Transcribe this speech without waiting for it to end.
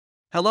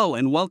Hello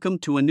and welcome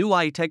to a new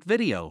iTech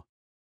video.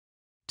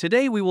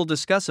 Today we will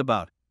discuss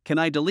about, can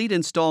I delete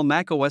install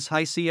macOS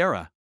High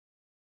Sierra?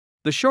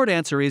 The short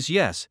answer is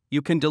yes,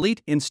 you can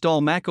delete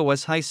install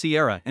macOS High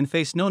Sierra and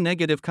face no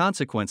negative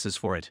consequences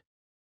for it.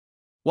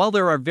 While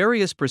there are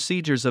various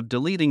procedures of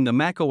deleting the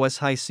macOS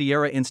High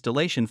Sierra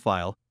installation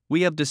file,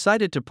 we have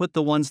decided to put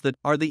the ones that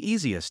are the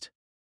easiest.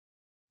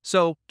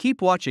 So, keep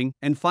watching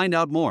and find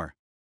out more.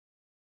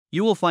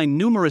 You will find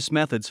numerous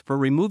methods for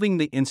removing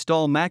the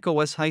install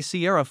macOS High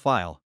Sierra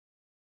file.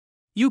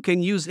 You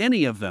can use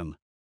any of them.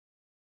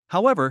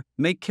 However,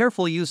 make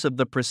careful use of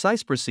the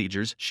precise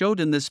procedures showed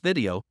in this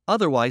video,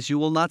 otherwise you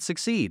will not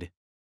succeed.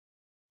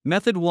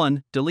 Method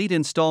 1. Delete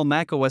install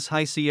macOS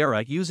High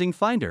Sierra using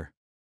Finder.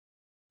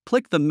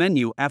 Click the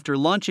menu after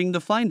launching the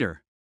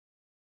Finder.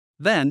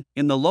 Then,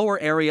 in the lower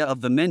area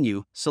of the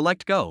menu,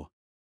 select Go.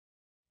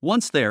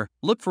 Once there,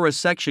 look for a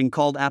section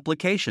called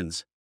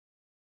Applications.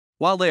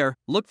 While there,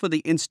 look for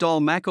the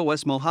Install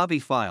macOS Mojave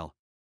file.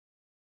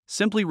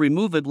 Simply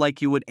remove it like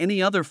you would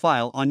any other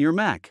file on your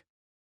Mac.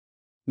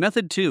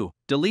 Method 2.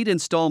 Delete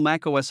install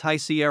macOS High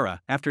Sierra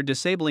after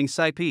disabling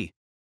SciP.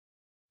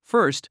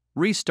 First,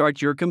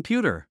 restart your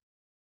computer.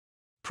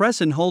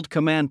 Press and hold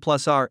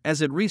Command+R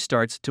as it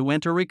restarts to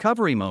enter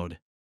recovery mode.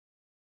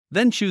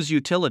 Then choose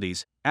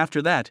Utilities.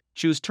 After that,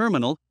 choose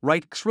Terminal,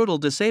 write xrtl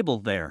disable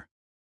there.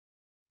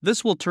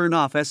 This will turn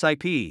off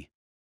SciP.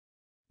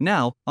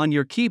 Now, on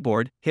your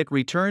keyboard, hit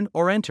Return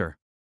or Enter.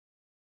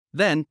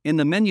 Then, in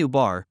the menu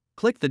bar,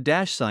 click the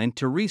dash sign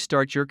to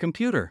restart your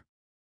computer.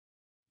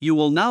 You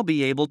will now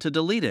be able to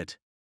delete it.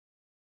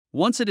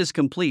 Once it is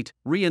complete,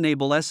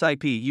 re-enable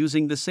SciP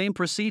using the same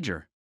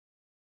procedure.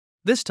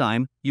 This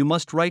time, you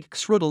must write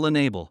xrtl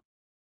enable.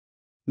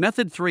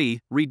 Method 3.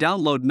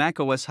 Re-download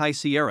macOS High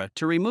Sierra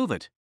to remove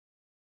it.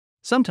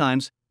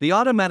 Sometimes, the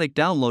automatic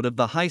download of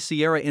the High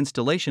Sierra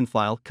installation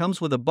file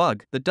comes with a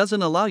bug that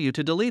doesn't allow you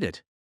to delete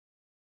it.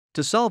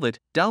 To solve it,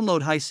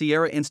 download High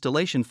Sierra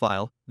installation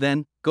file,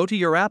 then, go to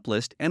your app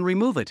list and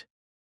remove it.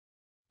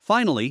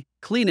 Finally,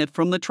 clean it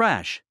from the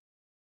trash.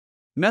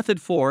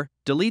 Method 4.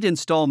 Delete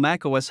install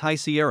macOS High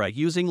Sierra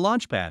using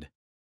Launchpad.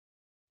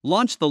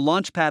 Launch the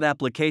Launchpad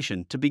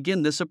application to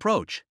begin this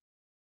approach.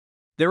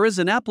 There is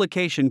an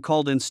application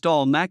called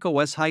Install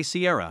macOS High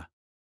Sierra.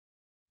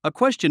 A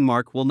question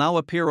mark will now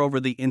appear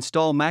over the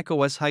Install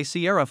macOS High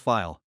Sierra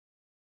file.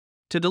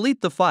 To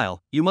delete the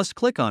file, you must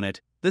click on it.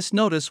 This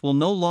notice will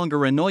no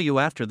longer annoy you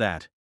after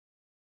that.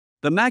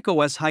 The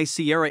macOS High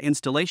Sierra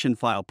installation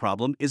file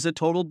problem is a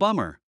total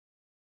bummer.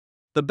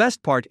 The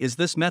best part is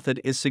this method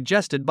is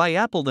suggested by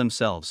Apple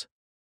themselves.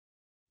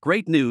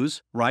 Great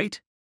news, right?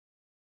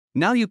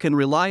 Now you can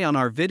rely on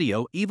our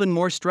video even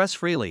more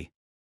stress-freely.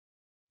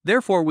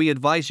 Therefore, we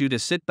advise you to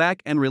sit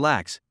back and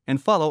relax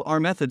and follow our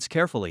methods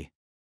carefully.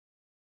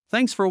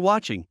 Thanks for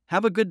watching.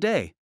 Have a good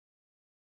day.